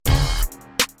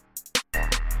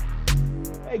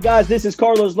Hey guys, this is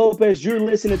Carlos Lopez. You're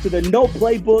listening to the No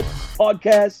Playbook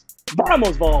podcast.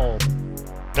 Vamos, Vols.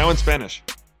 Now in Spanish.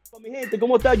 Mi gente,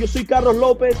 ¿cómo está? Yo soy Carlos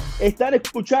López. Están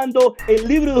escuchando el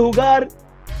libro de jugar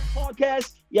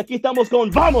podcast y aquí estamos con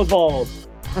Vamos, Vols.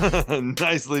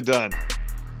 Nicely done.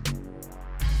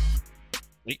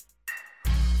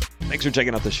 Thanks for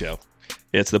checking out the show.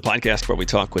 It's the podcast where we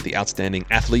talk with the outstanding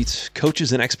athletes,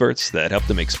 coaches, and experts that help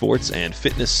to make sports and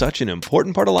fitness such an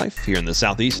important part of life here in the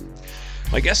Southeast.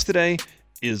 My guest today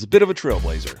is a bit of a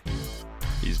trailblazer.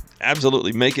 He's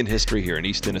absolutely making history here in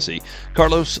East Tennessee.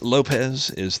 Carlos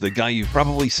Lopez is the guy you've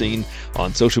probably seen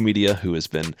on social media who has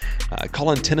been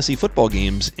calling Tennessee football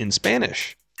games in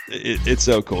Spanish. It's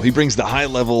so cool. He brings the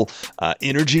high-level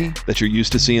energy that you're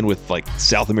used to seeing with like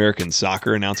South American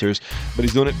soccer announcers, but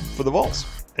he's doing it for the Vols,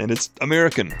 and it's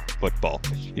American football.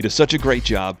 He does such a great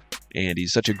job, and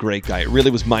he's such a great guy. It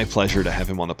really was my pleasure to have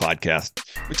him on the podcast.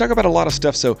 We talk about a lot of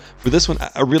stuff, so for this one,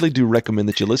 I really do recommend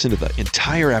that you listen to the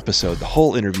entire episode, the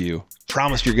whole interview.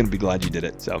 Promise you're going to be glad you did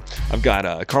it. So I've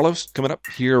got Carlos coming up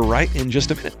here right in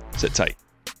just a minute. Sit tight.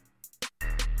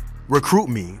 Recruit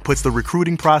Me puts the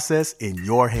recruiting process in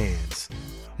your hands.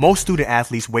 Most student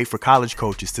athletes wait for college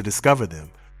coaches to discover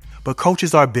them, but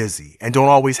coaches are busy and don't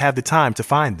always have the time to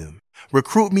find them.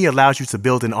 Recruit Me allows you to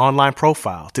build an online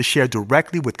profile to share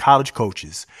directly with college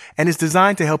coaches and is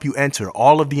designed to help you enter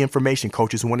all of the information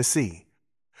coaches want to see.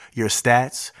 Your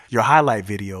stats, your highlight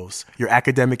videos, your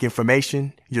academic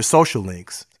information, your social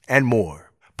links, and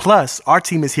more. Plus, our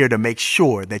team is here to make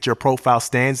sure that your profile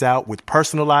stands out with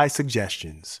personalized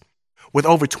suggestions. With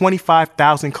over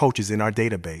 25,000 coaches in our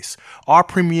database, our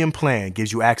premium plan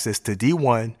gives you access to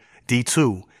D1,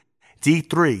 D2,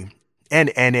 D3, and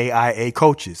NAIA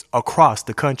coaches across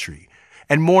the country,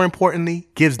 and more importantly,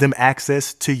 gives them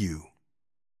access to you.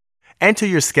 Enter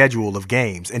your schedule of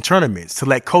games and tournaments to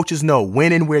let coaches know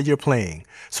when and where you're playing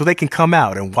so they can come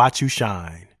out and watch you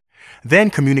shine. Then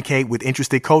communicate with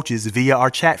interested coaches via our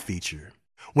chat feature.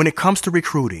 When it comes to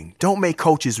recruiting, don't make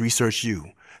coaches research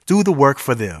you. Do the work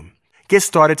for them. Get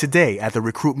started today at the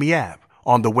Recruit Me app,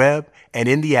 on the web, and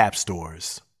in the app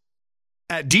stores.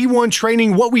 At D1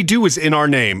 Training, what we do is in our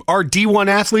name. Our D1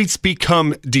 athletes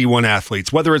become D1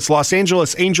 athletes. Whether it's Los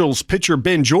Angeles Angels pitcher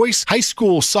Ben Joyce, high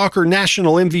school soccer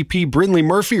national MVP Brinley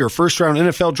Murphy, or first-round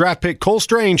NFL draft pick Cole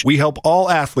Strange, we help all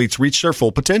athletes reach their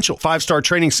full potential. 5-star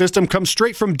training system comes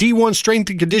straight from D1 strength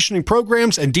and conditioning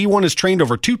programs, and D1 has trained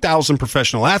over 2,000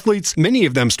 professional athletes. Many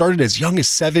of them started as young as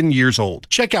 7 years old.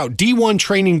 Check out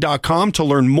D1Training.com to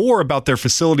learn more about their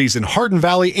facilities in Hardin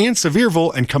Valley and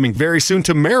Sevierville, and coming very soon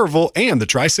to Maryville and the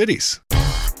Tri-Cities.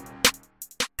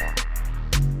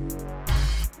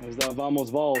 There's the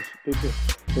Vamos Vols. People,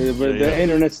 the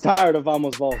internet's tired of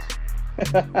Vamos Vols.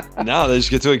 No, they just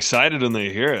get too excited when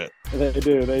they hear it. They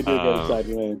do get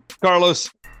excited, man. Carlos,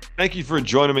 thank you for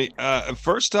joining me.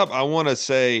 First up, I want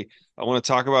to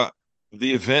talk about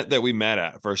the event that we met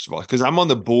at, first of all, because I'm on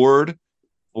the board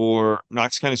for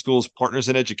Knox County Schools Partners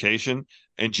in Education,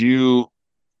 and you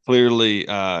clearly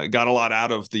got a lot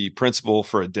out of the Principal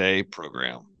for a Day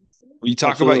program. Will you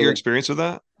talk about your experience with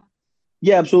that?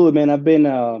 Yeah, absolutely, man. I've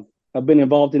been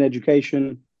involved in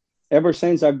education ever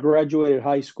since I graduated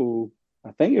high school.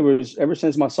 I think it was ever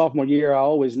since my sophomore year. I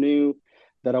always knew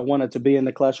that I wanted to be in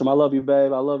the classroom. I love you,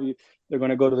 babe. I love you. They're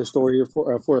going to go to the story here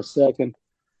for a second.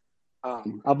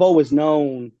 I've always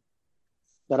known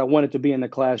that I wanted to be in the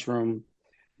classroom.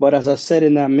 But as I said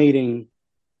in that meeting,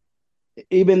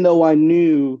 even though I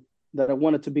knew that I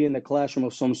wanted to be in the classroom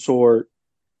of some sort,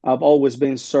 I've always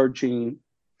been searching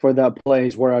for that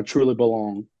place where I truly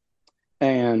belong.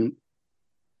 And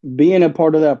being a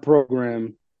part of that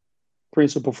program,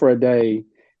 Principal for a Day,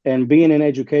 and being in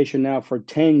education now for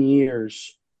 10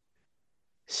 years,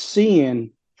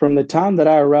 seeing from the time that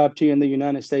I arrived here in the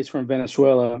United States from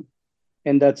Venezuela,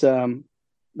 and that's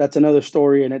another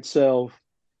story in itself,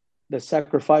 the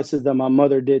sacrifices that my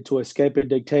mother did to escape a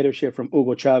dictatorship from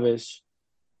Hugo Chavez.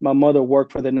 My mother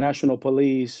worked for the national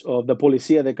police of the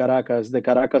Policía de Caracas, the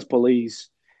Caracas police.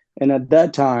 And at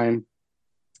that time,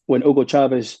 when Hugo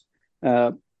Chavez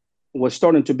was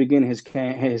starting to begin his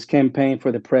campaign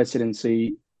for the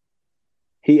presidency,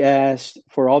 he asked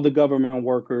for all the government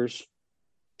workers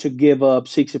to give up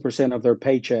 60% of their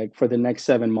paycheck for the next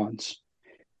 7 months.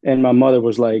 And my mother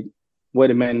was like, wait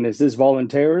a minute, is this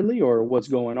voluntarily or what's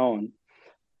going on?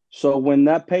 So when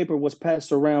that paper was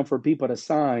passed around for people to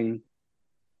sign,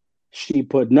 she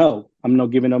put, no, I'm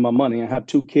not giving up my money. I have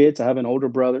 2 kids. I have an older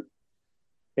brother.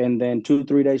 And then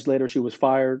 2-3 days later, she was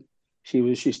fired.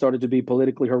 She started to be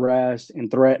politically harassed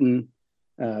and threatened.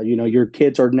 Your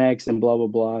kids are next and blah, blah,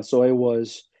 blah. So it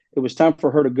was time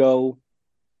for her to go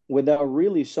without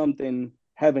really something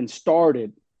haven't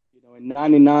started. In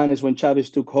 '99 is when Chavez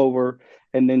took over,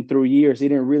 and then through years, it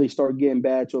didn't really start getting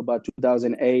bad till about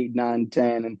 2008, 9,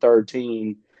 10, and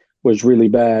 13 was really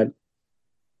bad.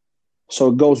 So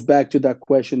it goes back to that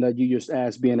question that you just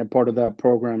asked, being a part of that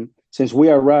program. Since we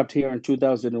arrived here in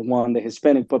 2001, the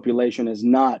Hispanic population is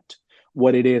not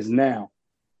what it is now.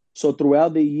 So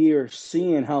throughout the year,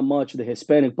 seeing how much the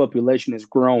Hispanic population is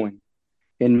growing,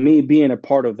 and me being a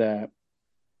part of that,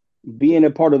 being a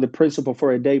part of the Principal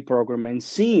for a Day program, and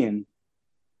seeing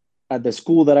at the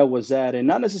school that I was at, and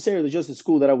not necessarily just the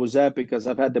school that I was at, because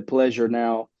I've had the pleasure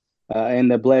now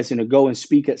and the blessing to go and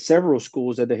speak at several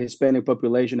schools that the Hispanic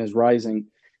population is rising,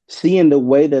 seeing the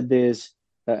way that these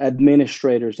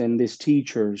administrators and these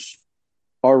teachers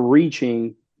are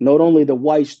reaching not only the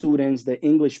white students, the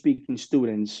English speaking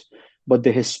students, but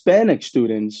the Hispanic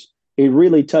students, it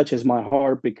really touches my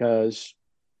heart because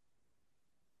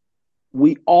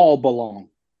we all belong.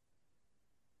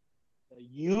 The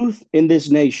youth in this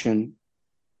nation,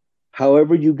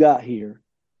 however you got here,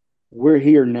 we're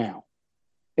here now.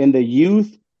 And the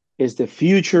youth is the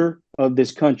future of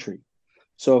this country.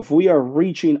 So if we are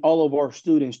reaching all of our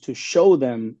students to show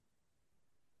them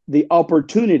the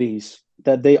opportunities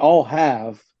that they all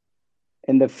have,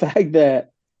 and the fact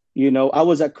that, I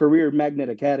was at Career Magnet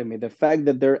Academy, the fact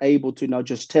that they're able to not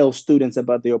just tell students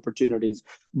about the opportunities,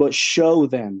 but show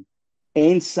them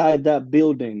inside that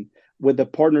building with the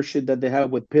partnership that they have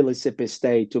with Mississippi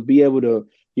State to be able to,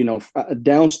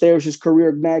 downstairs is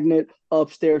Career Magnet,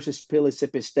 upstairs is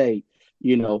Mississippi State,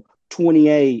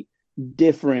 28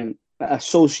 different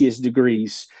associate's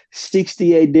degrees,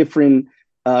 68 different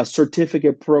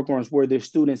certificate programs where the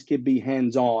students can be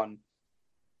hands-on.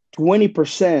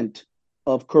 20%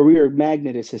 of Career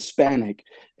Magnet is Hispanic,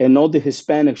 and all the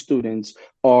Hispanic students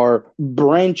are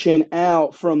branching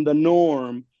out from the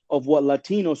norm of what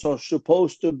Latinos are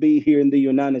supposed to be here in the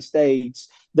United States.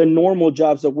 The normal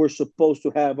jobs that we're supposed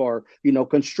to have are,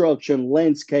 construction,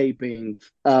 landscaping,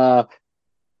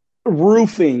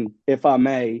 roofing, if I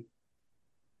may,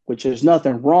 which there's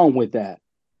nothing wrong with that.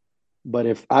 But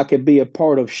if I could be a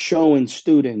part of showing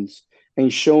students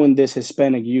and showing this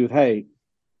Hispanic youth, hey,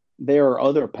 there are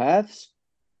other paths.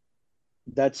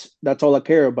 That's all I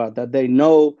care about, that they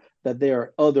know that there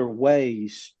are other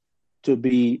ways to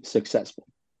be successful.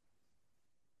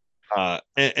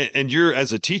 And you're,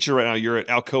 as a teacher right now, you're at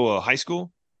Alcoa High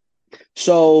School?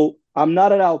 So I'm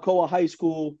not at Alcoa High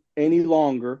School any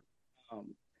longer.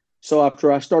 So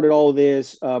after I started all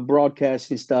this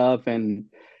broadcasting stuff, and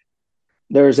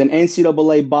there's an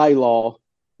NCAA bylaw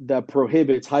that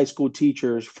prohibits high school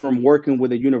teachers from working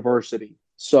with a university.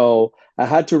 So I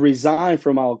had to resign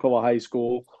from Alcoa High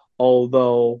School,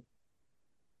 although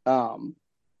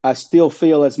I still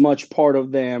feel as much part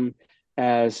of them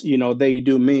as, they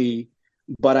do me.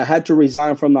 But I had to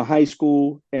resign from the high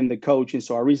school and the coaching.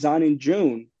 So I resigned in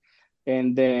June.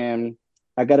 And then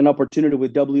I got an opportunity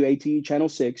with WATE Channel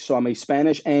 6. So I'm a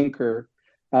Spanish anchor,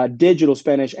 digital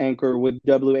Spanish anchor with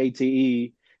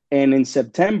WATE. And in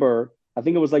September, I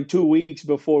think it was like 2 weeks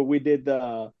before we did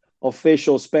the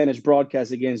official Spanish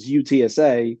broadcast against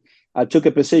UTSA, I took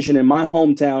a position in my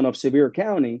hometown of Sevier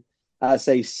County as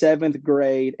a 7th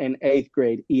grade and 8th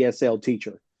grade ESL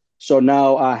teacher. So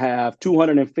now I have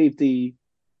 250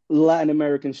 Latin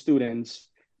American students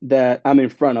that I'm in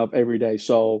front of every day.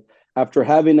 So after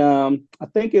having, I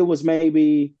think it was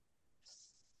late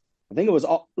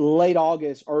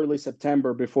August, early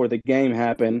September before the game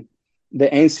happened, the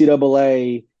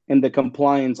NCAA and the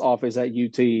compliance office at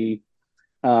UT,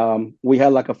 we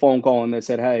had like a phone call and they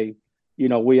said, hey,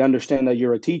 we understand that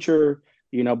you're a teacher,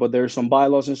 but there's some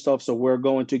bylaws and stuff. So we're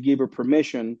going to give you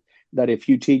permission that if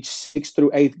you teach 6th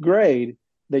through 8th grade,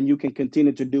 then you can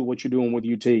continue to do what you're doing with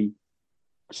UT.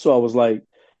 So I was like,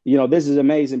 this is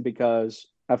amazing, because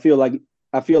I feel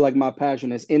like my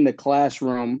passion is in the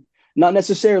classroom, not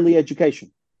necessarily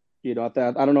education. I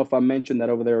don't know if I mentioned that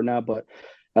over there or not, but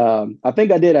I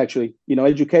think I did actually.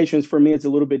 Education for me, it's a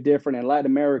little bit different. In Latin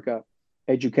America,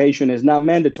 education is not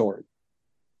mandatory.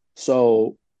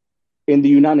 So in the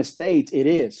United States, it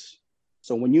is.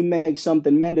 So when you make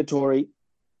something mandatory,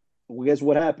 well, guess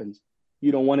what happens?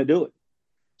 You don't want to do it.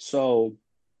 So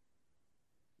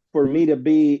for me to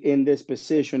be in this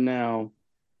position now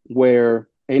where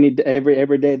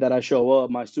every day that I show up,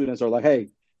 my students are like, hey,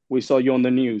 we saw you on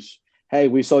the news. Hey,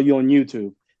 we saw you on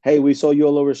YouTube. Hey, we saw you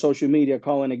all over social media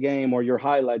calling a game or your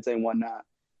highlights and whatnot.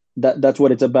 That's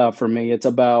what it's about for me. It's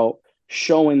about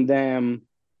showing them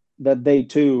that they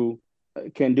too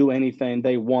can do anything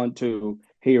they want to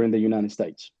here in the United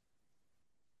States.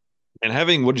 And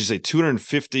having, what did you say,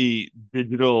 250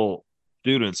 digital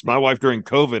students? My wife during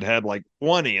COVID had like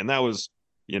 20, and that was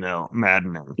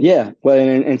maddening. Yeah, well,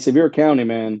 in Sevier County,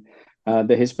 man,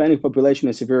 the Hispanic population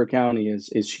in Sevier County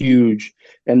is huge,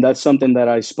 and that's something that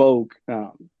I spoke.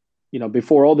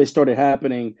 Before all this started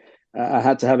happening, I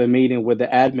had to have a meeting with the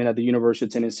admin at the University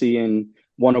of Tennessee and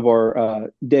one of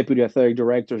our deputy athletic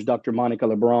directors, Dr. Monica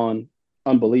LeBron,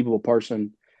 unbelievable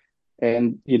person.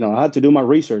 And I had to do my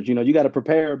research. You got to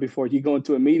prepare before you go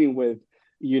into a meeting with,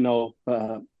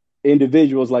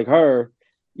 individuals like her.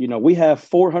 We have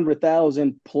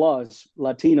 400,000 plus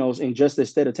Latinos in just the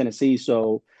state of Tennessee.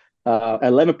 So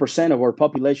 11% of our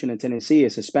population in Tennessee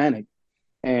is Hispanic.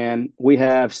 And we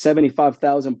have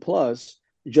 75,000 plus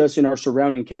just in our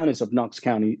surrounding counties of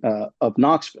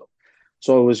Knoxville.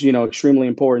 So it was, extremely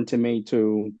important to me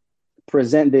to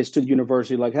present this to the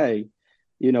university like, hey,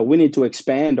 we need to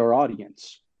expand our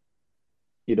audience.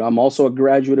 I'm also a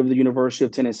graduate of the University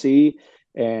of Tennessee.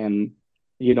 And,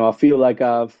 I feel like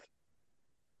I've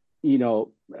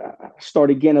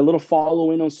started getting a little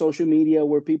following on social media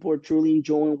where people are truly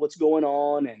enjoying what's going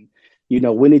on, and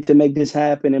we need to make this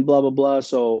happen and blah blah blah.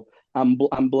 So I'm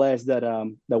blessed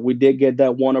that we did get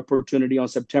that one opportunity on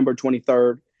September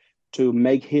 23rd to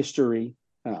make history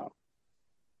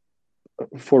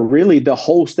for really the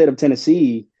whole state of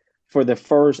Tennessee for the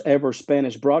first ever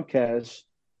Spanish broadcast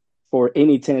for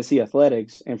any Tennessee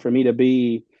athletics, and for me to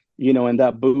be in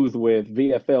that booth with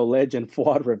VFL legend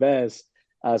Fuad Revesz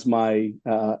as my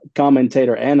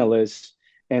commentator analyst,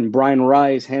 and Brian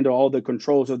Rice handle all the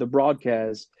controls of the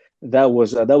broadcast. That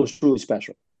was truly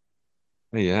special.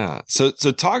 Yeah. So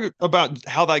talk about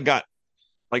how that got,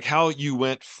 like how you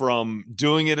went from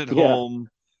doing it at home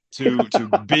to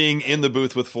being in the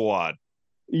booth with Fuad.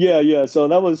 Yeah. So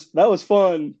that was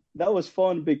fun. That was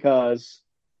fun because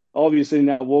obviously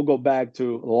now we'll go back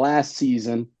to last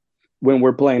season when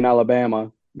we're playing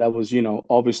Alabama. That was,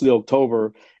 obviously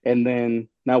October. And then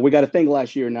now we got to think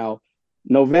last year now.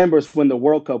 November is when the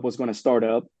World Cup was going to start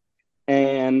up.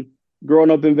 And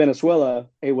growing up in Venezuela,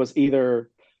 it was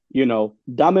either,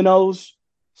 dominoes,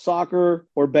 soccer,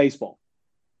 or baseball.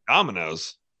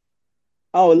 Dominoes?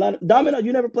 Oh, dominoes.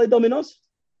 You never played dominoes?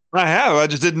 I have. I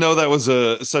just didn't know that was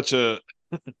such a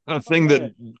thing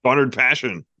that garnered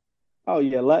passion. Oh,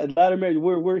 yeah. Latin America,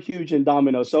 we're huge in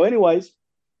dominoes. So anyways,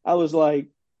 I was like,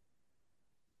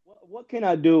 what can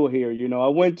I do here? I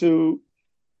went to,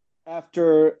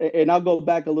 after, and I'll go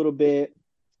back a little bit,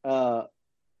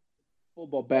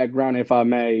 football background, if I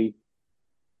may.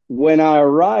 When I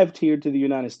arrived here to the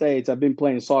United States, I've been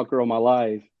playing soccer all my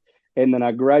life. And then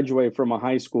I graduated from a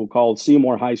high school called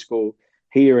Seymour High School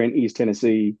here in East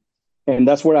Tennessee. And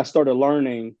that's where I started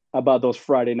learning about those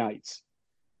Friday nights.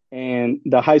 And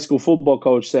the high school football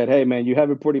coach said, hey, man, you have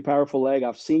a pretty powerful leg.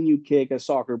 I've seen you kick a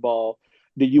soccer ball.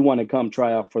 Do you want to come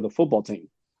try out for the football team?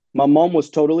 My mom was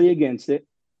totally against it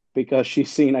because she's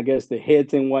seen, I guess, the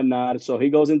hits and whatnot. So he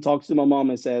goes and talks to my mom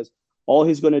and says, all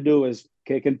he's going to do is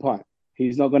kick and punt.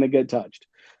 He's not going to get touched.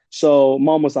 So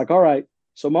mom was like, all right.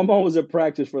 So my mom was at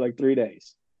practice for like 3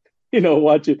 days,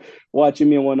 watching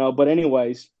me and whatnot. But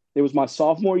anyways, it was my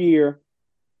sophomore year,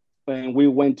 and we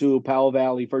went to Powell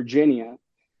Valley, Virginia,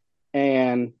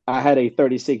 and I had a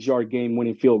 36-yard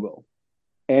game-winning field goal.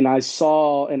 And I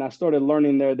started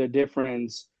learning there the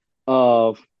difference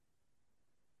of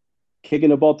kicking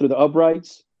the ball through the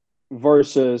uprights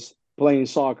versus playing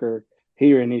soccer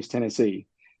here in East Tennessee.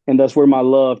 And that's where my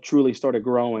love truly started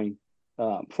growing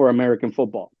for American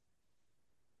football.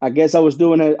 I guess I was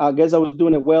doing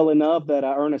it well enough that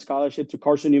I earned a scholarship to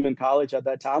Carson Newman College at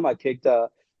that time. I kicked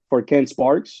for Kent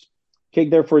Sparks,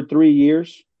 kicked there for 3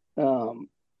 years.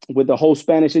 With the whole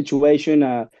Spanish situation,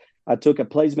 I took a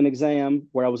placement exam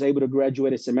where I was able to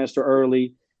graduate a semester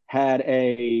early, had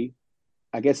an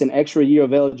extra year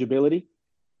of eligibility.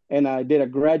 And I did a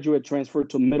graduate transfer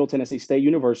to Middle Tennessee State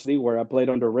University, where I played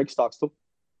under Rick Stockstill.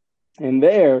 And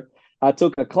there I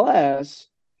took a class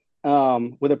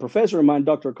with a professor of mine,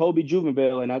 Dr. Kobe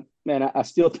Juvenville. And I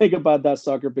still think about that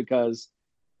sucker because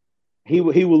he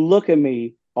would look at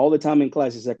me all the time in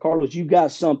class and say, Carlos, you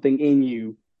got something in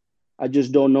you. I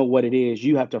just don't know what it is.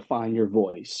 You have to find your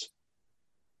voice.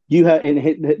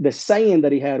 The saying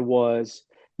that he had was,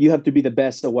 you have to be the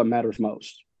best at what matters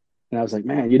most. And I was like,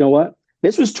 man, you know what?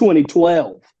 This was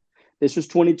 2012.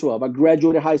 I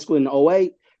graduated high school in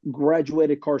 2008,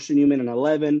 graduated Carson Newman in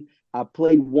 2011. I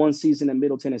played one season in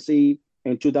Middle Tennessee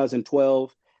in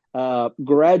 2012,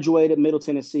 graduated Middle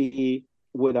Tennessee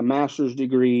with a master's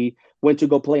degree, went to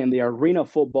go play in the Arena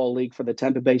Football League for the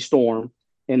Tampa Bay Storm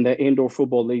in the Indoor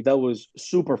Football League. That was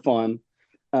super fun.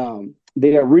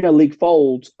 The Arena League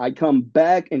folds. I come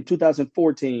back in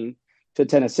 2014 to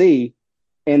Tennessee,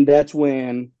 and that's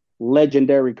when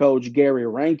legendary coach Gary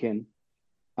Rankin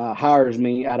hires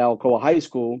me at Alcoa High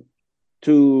School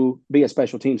to be a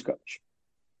special teams coach.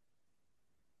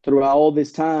 Throughout all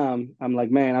this time, I'm like,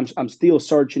 man, I'm still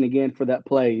searching again for that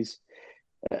place.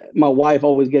 My wife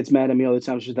always gets mad at me all the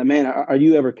time. She's like, man, are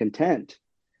you ever content?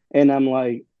 And I'm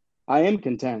like, I am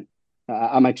content.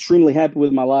 I'm extremely happy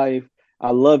with my life.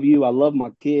 I love you. I love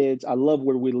my kids. I love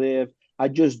where we live. I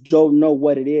just don't know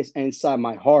what it is inside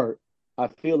my heart. I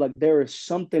feel like there is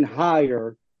something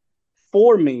higher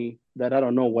for me that I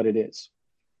don't know what it is.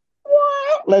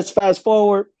 Let's fast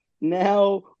forward.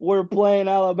 Now we're playing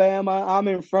Alabama. I'm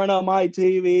in front of my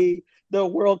TV. The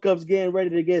World Cup's getting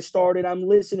ready to get started. I'm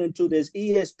listening to this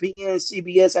ESPN,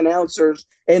 CBS announcers,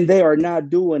 and they are not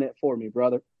doing it for me,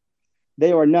 brother.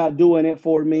 They are not doing it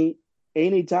for me.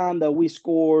 Anytime that we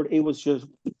scored, it was just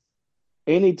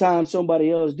anytime somebody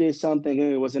else did something,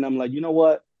 it was, and I'm like, you know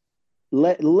what?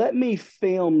 Let me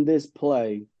film this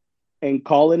play and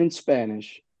call it in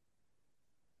Spanish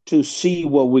to see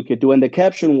what we could do. And the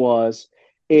caption was,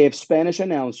 if Spanish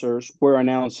announcers were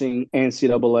announcing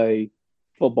NCAA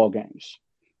football games.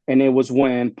 And it was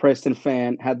when Preston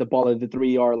Fan had the ball at the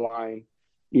 3-yard line,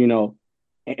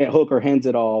 and Hooker hands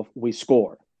it off, we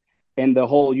score. And the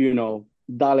whole,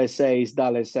 dale seis,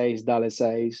 dale seis, dale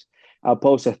seis. I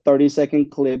post a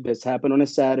 30-second clip that's happened on a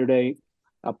Saturday.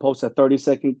 I post a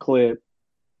 30-second clip.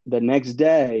 The next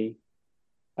day,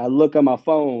 I look at my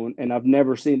phone and I've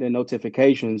never seen the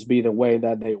notifications be the way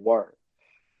that they were.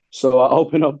 So I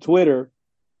open up Twitter,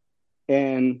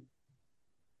 and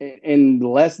in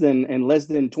less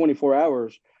than 24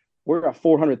 hours, we're at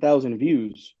 400,000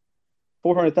 views.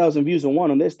 400,000 views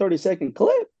on this 30-second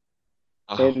clip.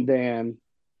 Oh.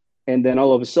 And then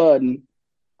all of a sudden,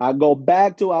 I go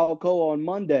back to Alcoa on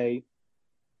Monday.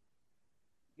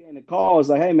 Getting a call, is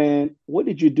like, hey man, what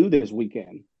did you do this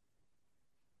weekend?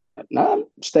 Nah,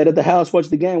 stayed at the house, watched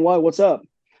the game. Why? What's up?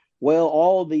 Well,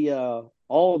 all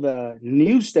the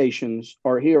news stations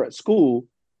are here at school.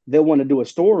 They want to do a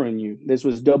story on you. This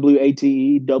was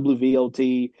WATE,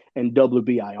 WVLT, and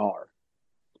WBIR.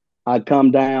 I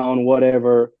come down,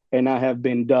 whatever, and I have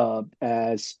been dubbed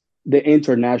as the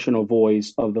international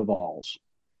voice of the Vols.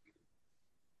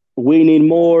 We need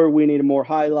more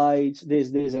highlights,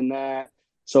 this, and that.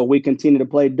 So we continue to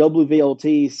play.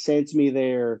 WVLT sends me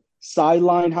their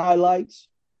sideline highlights,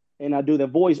 and I do the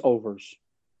voiceovers.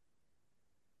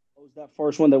 What was that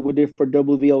first one that we did for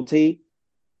WVLT?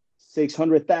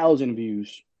 600,000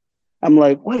 views. I'm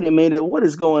like, wait a minute, what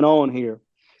is going on here?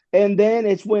 And then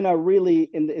it's when I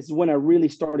really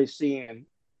started seeing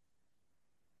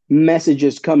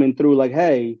messages coming through like,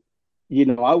 hey,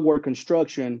 I work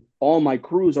construction. All my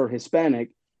crews are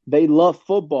Hispanic. They love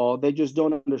football. They just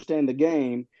don't understand the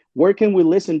game. Where can we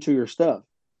listen to your stuff?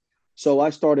 So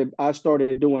I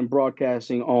started doing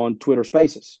broadcasting on Twitter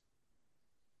Spaces.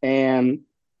 And,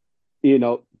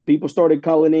 people started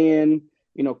calling in,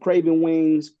 Craven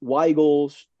Wings,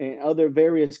 Weigels, and other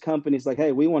various companies like,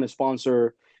 hey, we want to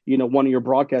sponsor, one of your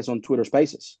broadcasts on Twitter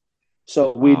Spaces.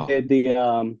 So we did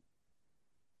the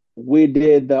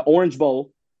Orange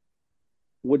Bowl.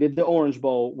 We did the Orange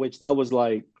Bowl, which was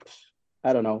like,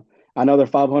 I don't know, another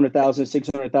 500,000,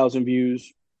 600,000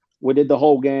 views. We did the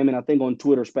whole game. And I think on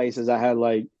Twitter Spaces, I had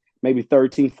like maybe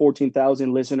 13,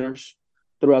 14,000 listeners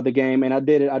throughout the game. And I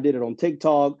did it on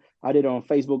TikTok. I did it on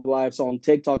Facebook Live. So on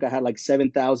TikTok, I had like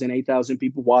 7,000, 8,000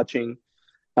 people watching.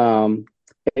 And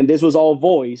this was all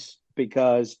voice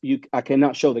because I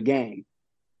cannot show the game.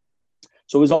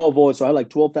 So it was all voice. So I had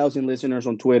like 12,000 listeners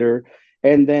on Twitter.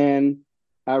 And then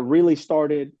I really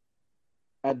started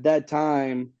at that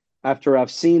time, after I've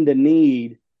seen the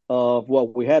need of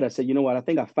what we had, I said, you know what, I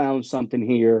think I found something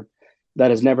here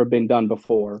that has never been done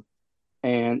before.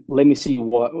 And let me see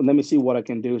what I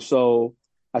can do. So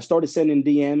I started sending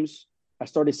DMs. I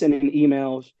started sending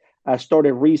emails. I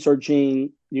started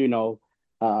researching, the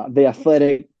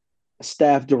athletic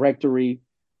staff directory.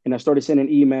 And I started sending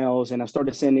emails, and I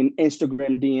started sending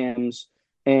Instagram DMs.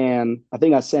 And I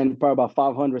think I sent probably about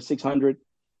 500, 600.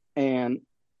 And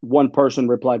one person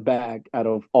replied back out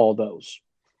of all those.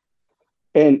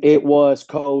 And it was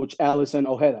Coach Allison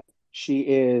Ojeda. She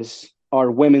is our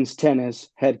women's tennis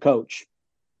head coach.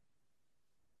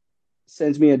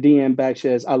 Sends me a DM back,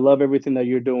 says, I love everything that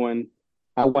you're doing.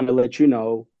 I want to let you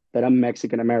know that I'm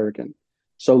Mexican American.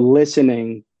 So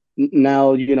listening,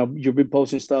 now, you've been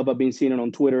posting stuff. I've been seeing it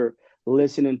on Twitter.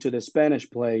 Listening to the Spanish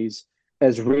plays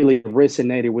has really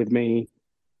resonated with me.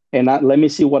 And let me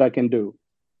see what I can do.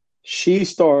 She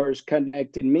starts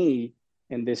connecting me,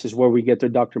 and this is where we get to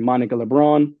Dr. Monica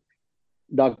LeBron.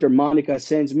 Dr. Monica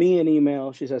sends me an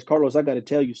email. She says, Carlos, I got to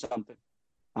tell you something.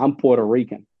 I'm Puerto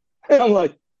Rican. And I'm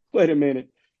like, wait a minute.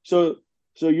 So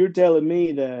So you're telling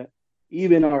me that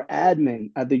even our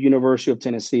admin at the University of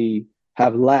Tennessee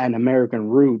have Latin American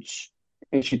roots.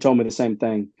 And she told me the same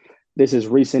thing. This is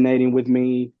resonating with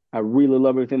me. I really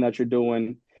love everything that you're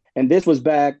doing. And this was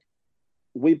back,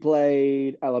 we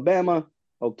played Alabama,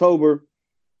 October,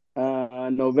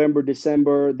 November,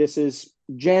 December. This is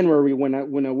January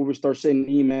when we would start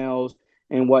sending emails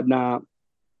and whatnot.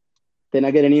 Then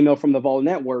I get an email from the Vol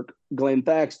Network, Glenn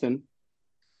Thaxton.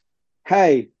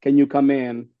 Hey, can you come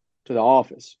in to the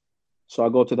office? So I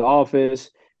go to the office,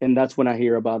 and that's when I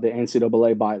hear about the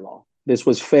NCAA bylaw. This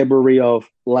was February of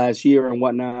last year and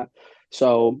whatnot.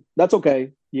 So that's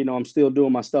okay. I'm still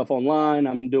doing my stuff online.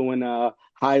 I'm doing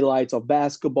highlights of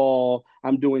basketball.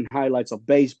 I'm doing highlights of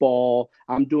baseball.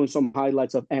 I'm doing some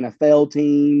highlights of NFL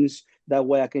teams. That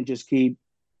way I can just keep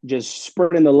just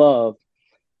spreading the love.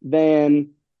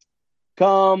 Then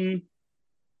come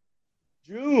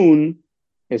June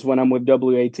is when I'm with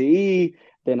WATE.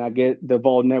 Then I get the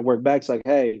Vol Network back. It's like,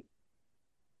 hey,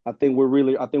 I think we're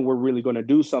really going to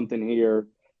do something here,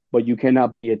 but you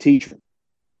cannot be a teacher.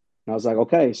 And I was like,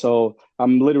 okay, so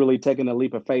I'm literally taking a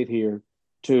leap of faith here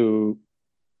to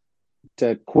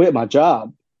quit my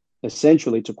job,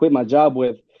 essentially to quit my job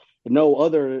with no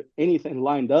other anything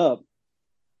lined up.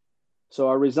 So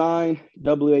I resigned.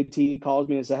 WAT calls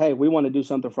me and said, hey, we want to do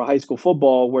something for high school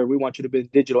football where we want you to be a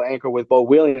digital anchor with Bo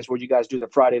Williams, where you guys do the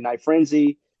Friday Night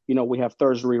Frenzy. We have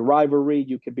Thursday rivalry.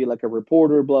 You could be like a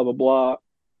reporter, blah, blah, blah.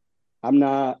 I'm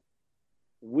not.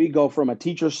 We go from a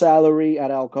teacher salary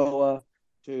at Alcoa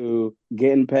to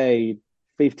getting paid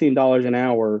 $15 an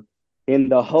hour in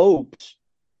the hopes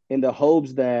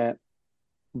that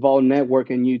Vol Network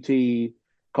and UT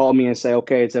call me and say,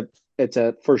 okay, it's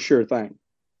a for sure thing.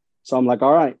 So I'm like,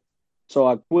 all right. So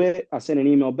I quit. I sent an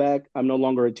email back. I'm no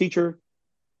longer a teacher.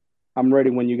 I'm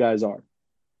ready when you guys are.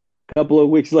 A couple of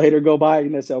weeks later go by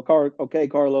and they say, okay,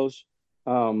 Carlos,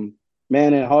 man,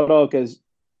 and hold on, because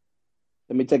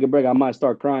let me take a break. I might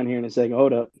start crying here in a second.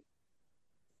 Hold up.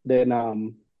 Then I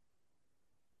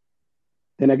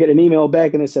get an email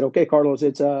back and they said, okay, Carlos,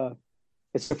 it's a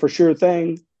for sure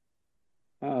thing.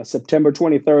 September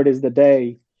 23rd is the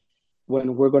day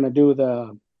when we're going to do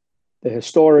the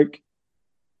historic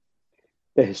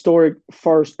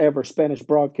first ever Spanish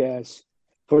broadcast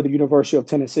for the University of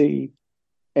Tennessee.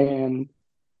 And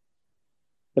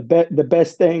the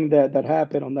best thing that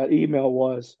happened on that email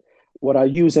was what I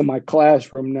use in my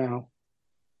classroom now.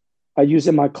 I use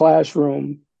in my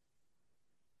classroom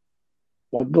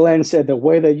what Glenn said, the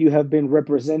way that you have been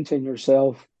representing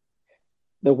yourself,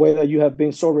 the way that you have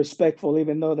been so respectful,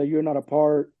 even though that you're not a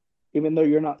part, even though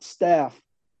you're not staff,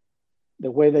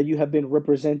 the way that you have been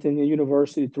representing the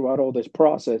university throughout all this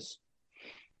process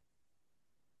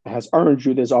has earned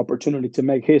you this opportunity to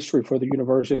make history for the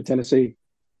University of Tennessee.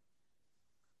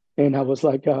 And I was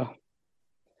like,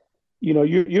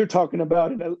 you're talking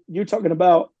about an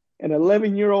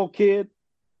 11-year-old kid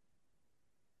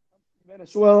from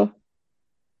Venezuela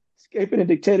escaping a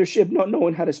dictatorship, not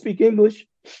knowing how to speak English,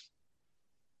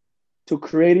 to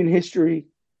creating history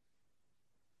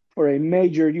for a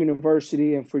major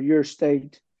university and for your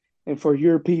state and for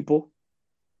your people.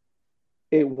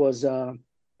 It was a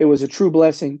true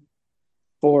blessing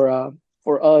for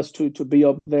us to be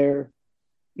up there.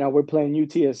 Now we're playing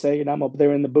UTSA, and I'm up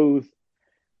there in the booth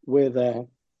with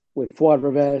Fuad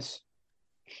Reves.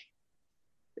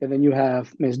 And then you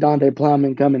have Ms. Dante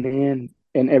Plowman coming in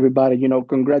and everybody,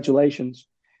 congratulations.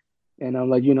 And I'm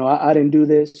like, I didn't do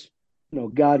this.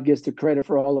 God gets the credit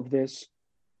for all of this.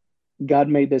 God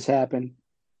made this happen.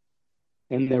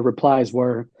 And their replies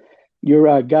were, you're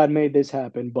right, God made this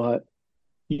happen, but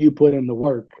you put in the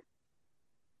work.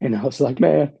 And I was like,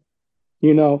 man,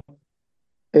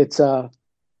 it's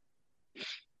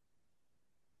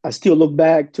I still look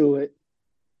back to it.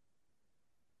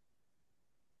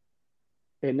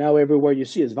 And now everywhere you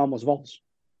see is Vamos Vols.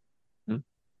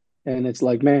 And it's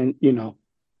like, man,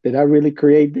 did I really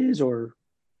create this or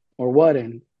what?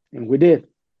 And we did.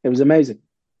 It was amazing.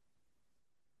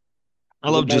 I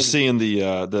love just seeing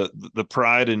the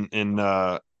pride in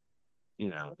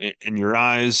your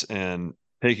eyes, and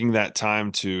taking that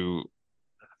time to,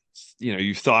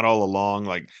 you've thought all along,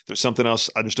 like there's something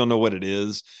else, I just don't know what it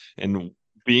is. And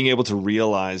being able to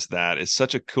realize that is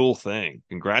such a cool thing.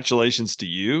 Congratulations to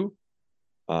you.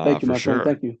 Thank you, my friend.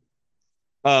 Thank you.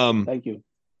 Thank you.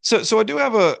 So I do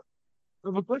have a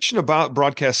question about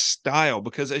broadcast style,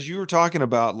 because as you were talking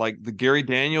about, like the Gary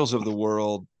Daniels of the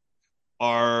world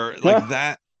are like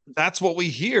that. That's what we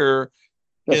hear.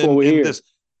 That's what we hear. This.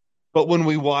 But when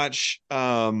we watch,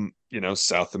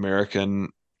 South American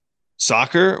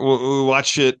Soccer, we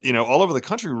watch it, all over the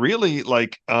country. Really,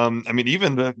 like, I mean,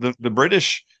 even the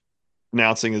British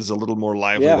announcing is a little more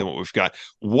lively Yeah, than what we've got.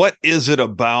 What is it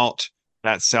about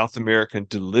that South American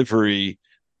delivery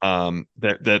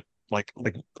that like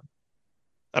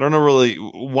I don't know really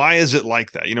why is it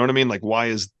like that? You know what I mean? Like why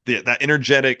is that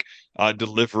energetic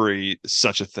delivery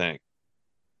such a thing?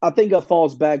 I think it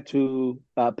falls back to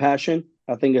passion.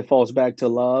 I think it falls back to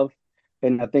love,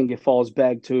 and I think it falls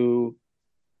back to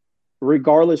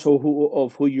regardless of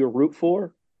who you root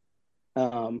for.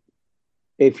 Um,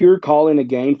 if you're calling a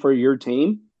game for your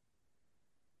team,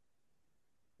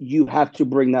 you have to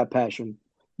bring that passion.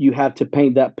 You have to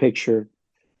paint that picture.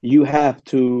 You have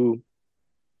to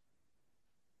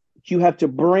you have to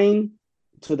bring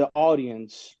to the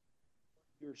audience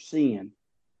what you're seeing.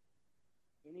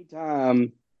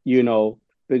 Anytime, you know,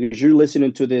 because you're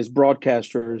listening to this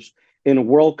broadcasters in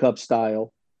World Cup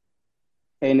style,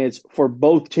 and it's for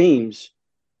both teams,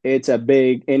 it's a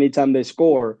big anytime they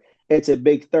score, it's a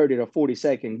big 30 to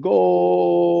 40-second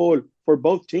goal for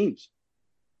both teams.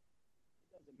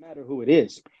 It doesn't matter who it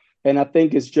is. And I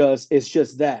think it's just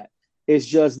that. It's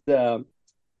just the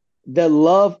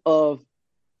love of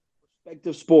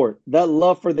respective sport, that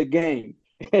love for the game.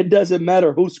 It doesn't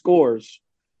matter who scores.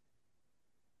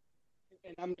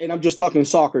 And I'm just talking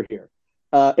soccer here.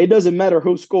 It doesn't matter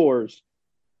who scores.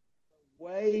 The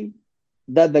way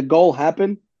that the goal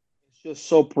happened is just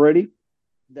so pretty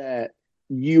that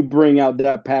you bring out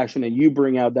that passion and you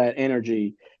bring out that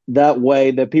energy. That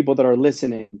way, the people that are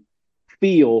listening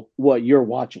feel what you're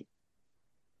watching.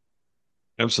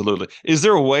 Absolutely. Is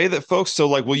there a way that folks, so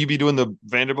like, will you be doing the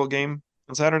Vanderbilt game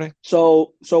on Saturday?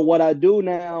 So what I do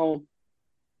now,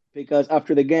 because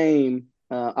after the game,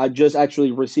 I just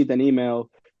actually received an email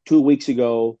 2 weeks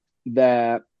ago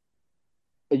that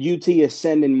UT is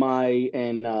sending my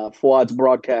and Fuad's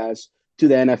broadcast to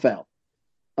the NFL.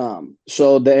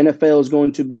 So the NFL is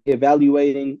going to be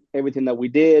evaluating everything that we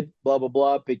did, blah, blah,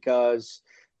 blah, because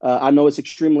I know it's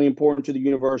extremely important to the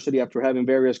university after having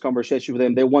various conversations with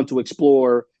them. They want to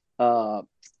explore uh,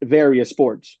 various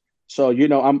sports. So,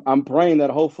 I'm praying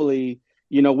that hopefully,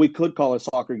 we could call a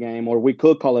soccer game or we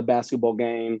could call a basketball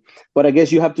game, but I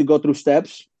guess you have to go through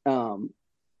steps.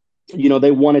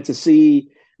 They wanted to see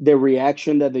the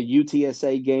reaction that the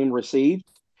UTSA game received.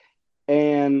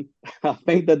 And I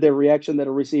think that the reaction that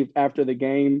it received after the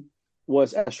game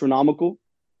was astronomical.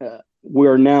 We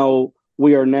are now,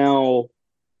 we are now,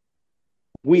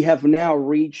 we have now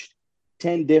reached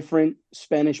 10 different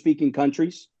Spanish speaking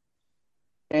countries.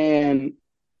 And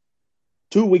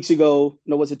 2 weeks ago,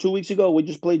 no, was it 2 weeks ago? We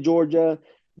just played Georgia.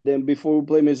 Then before we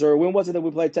played Missouri, when was it that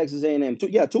we played Texas A&M?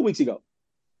 Yeah, 2 weeks ago.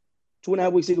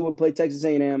 2.5 weeks ago, we played Texas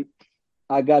A&M.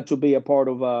 I got to be a part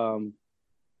of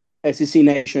SEC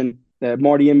Nation, the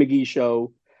Marty and McGee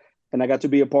show, and I got to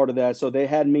be a part of that. So they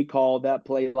had me call that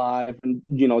play live, and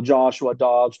Joshua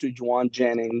Dobbs to Juwan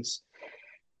Jennings.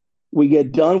 We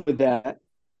get done with that,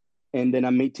 and then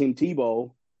I meet Tim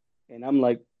Tebow, and I'm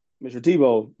like, Mr.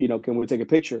 Tebow, can we take a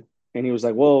picture? And he was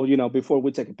like, well, before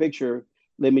we take a picture,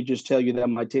 let me just tell you that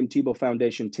my Tim Tebow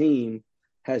Foundation team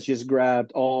has just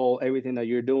grabbed everything that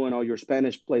you're doing, all your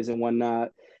Spanish plays and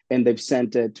whatnot, and they've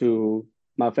sent it to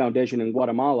my foundation in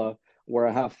Guatemala, where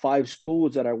I have 5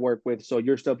 schools that I work with. So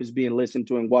your stuff is being listened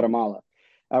to in Guatemala.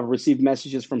 I've received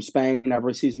messages from Spain. I've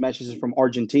received messages from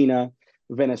Argentina,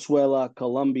 Venezuela,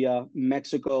 Colombia,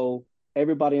 Mexico,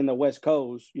 everybody in the West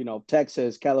Coast,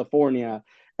 Texas, California,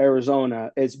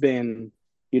 Arizona. It's been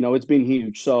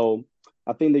huge. So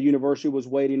I think the university was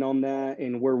waiting on that,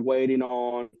 and we're waiting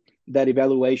on that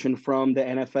evaluation from the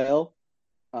NFL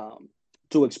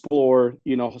to explore,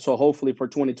 so hopefully for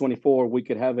 2024, we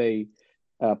could have a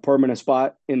permanent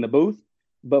spot in the booth.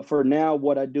 But for now,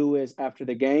 what I do is after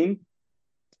the game,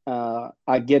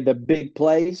 I get the big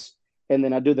plays and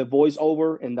then I do the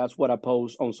voiceover, and that's what I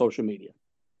post on social media.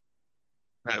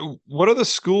 What other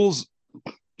schools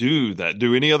do that?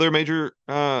 Do any other major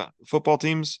football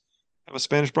teams have a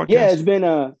Spanish Yeah, broadcast?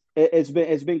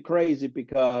 it's been crazy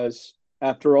because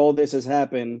after all this has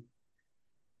happened,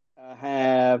 I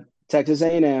have Texas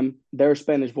A&M, their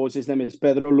Spanish voice. His name is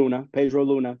Pedro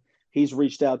Luna. He's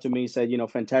reached out to me, said,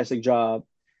 fantastic job.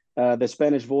 The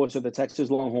Spanish voice of the Texas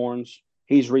Longhorns,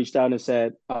 he's reached out and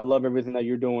said, I love everything that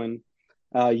you're doing.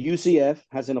 UCF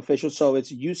has an official, so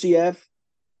it's UCF,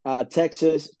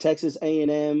 Texas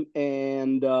A&M,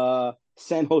 and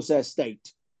San Jose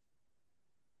State.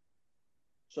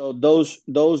 So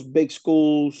those big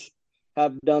schools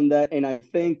have done that, and I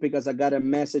think because I got a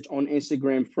message on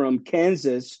Instagram from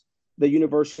Kansas, the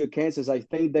University of Kansas, I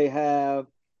think they have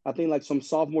I think like some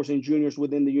sophomores and juniors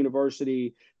within the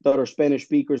university that are Spanish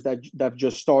speakers that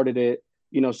just started it,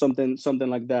 something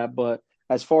like that. But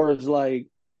as far as like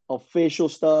official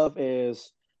stuff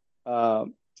is uh,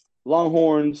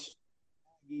 Longhorns,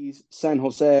 San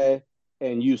Jose,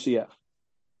 and UCF.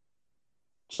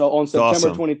 So on It's September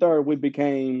awesome. 23rd, we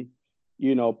became,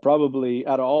 probably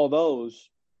out of all those,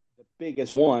 the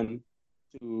biggest one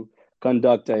to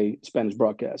conduct a Spanish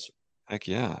broadcast. Heck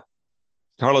yeah.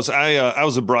 Carlos, I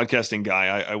was a broadcasting guy.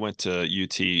 I went to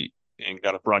UT and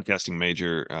got a broadcasting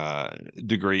major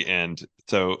degree. And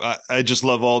so I just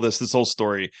love all this. This whole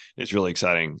story is really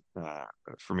exciting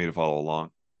for me to follow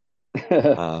along.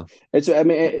 It's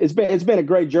been a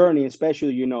great journey,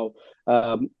 especially,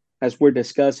 as we're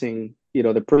discussing,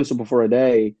 the principle for a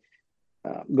day,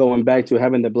 going back to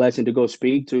having the blessing to go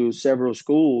speak to several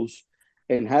schools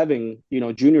and having,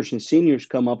 juniors and seniors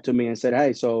come up to me and said,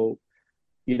 hey, so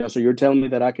you're telling me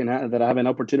that that I have an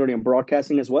opportunity in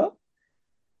broadcasting as well?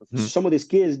 Mm-hmm. Some of these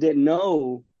kids didn't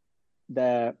know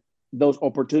that those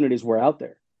opportunities were out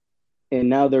there. And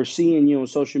now they're seeing you on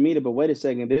social media, but wait a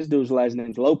second, this dude's last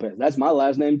name's Lopez. That's my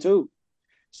last name too.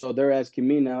 So they're asking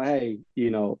me now, hey,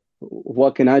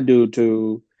 what can I do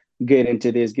to get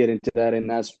into this, get into that? And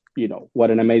that's, what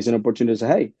an amazing opportunity to say,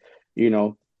 hey,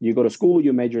 you go to school,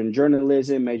 you major in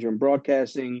journalism, major in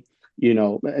broadcasting,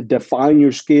 define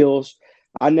your skills.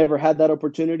 I never had that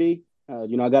opportunity.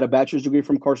 I got a bachelor's degree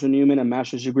from Carson Newman, a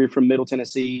master's degree from Middle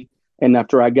Tennessee. And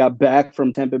after I got back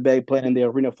from Tampa Bay playing in the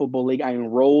Arena Football League, I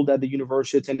enrolled at the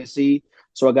University of Tennessee.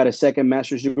 So I got a second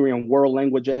master's degree in world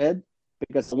language ed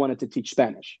because I wanted to teach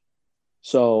Spanish.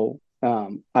 So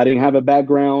I didn't have a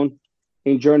background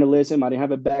in journalism. I didn't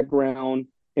have a background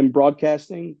in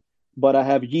broadcasting, but I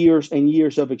have years and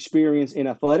years of experience in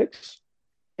athletics.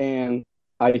 And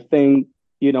I think,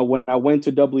 when I went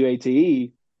to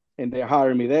WATE and they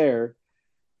hired me there,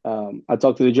 I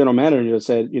talked to the general manager and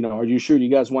said, are you sure you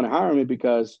guys want to hire me?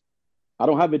 Because I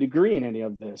don't have a degree in any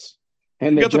of this.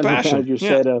 And the general manager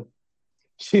said,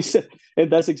 she said,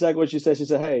 and that's exactly what she said. She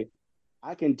said, hey,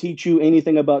 I can teach you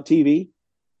anything about TV.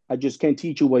 I just can't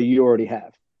teach you what you already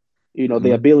have. Mm-hmm.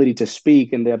 The ability to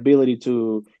speak and the ability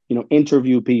to,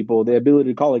 interview people, the ability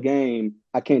to call a game.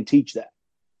 I can't teach that.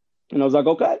 And I was like,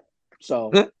 okay.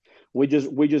 So we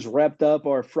just wrapped up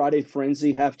our Friday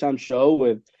Frenzy halftime show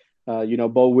with,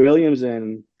 Bo Williams.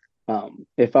 And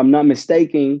if I'm not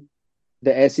mistaken,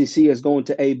 the SEC is going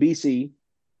to ABC.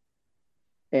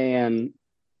 And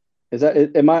I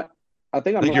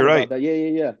think you're right. About that.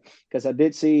 Yeah. Because I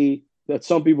did see that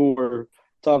some people were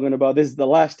talking about this is the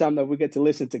last time that we get to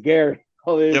listen to Gary.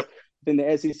 Yep. Then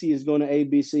the SEC is going to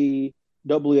ABC.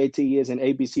 WATE is an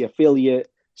ABC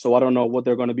affiliate. So I don't know what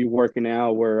they're going to be working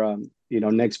out where,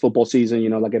 next football season,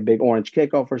 like a big orange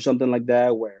kickoff or something like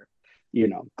that where,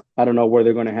 I don't know where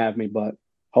they're going to have me, but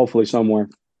hopefully somewhere.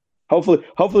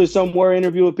 Hopefully somewhere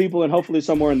interview with people and hopefully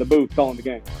somewhere in the booth calling the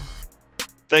game.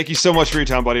 Thank you so much for your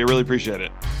time, buddy. I really appreciate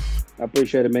it. I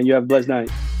appreciate it, man. You have a blessed night.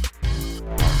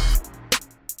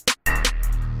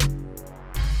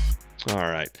 All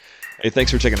right. Hey,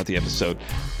 thanks for checking out the episode.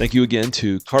 Thank you again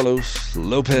to Carlos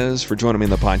Lopez for joining me in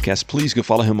the podcast. Please go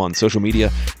follow him on social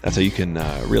media. That's how you can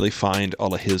really find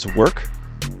all of his work.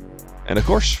 And of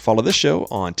course, follow this show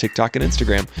on TikTok and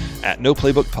Instagram at No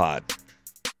Playbook Pod.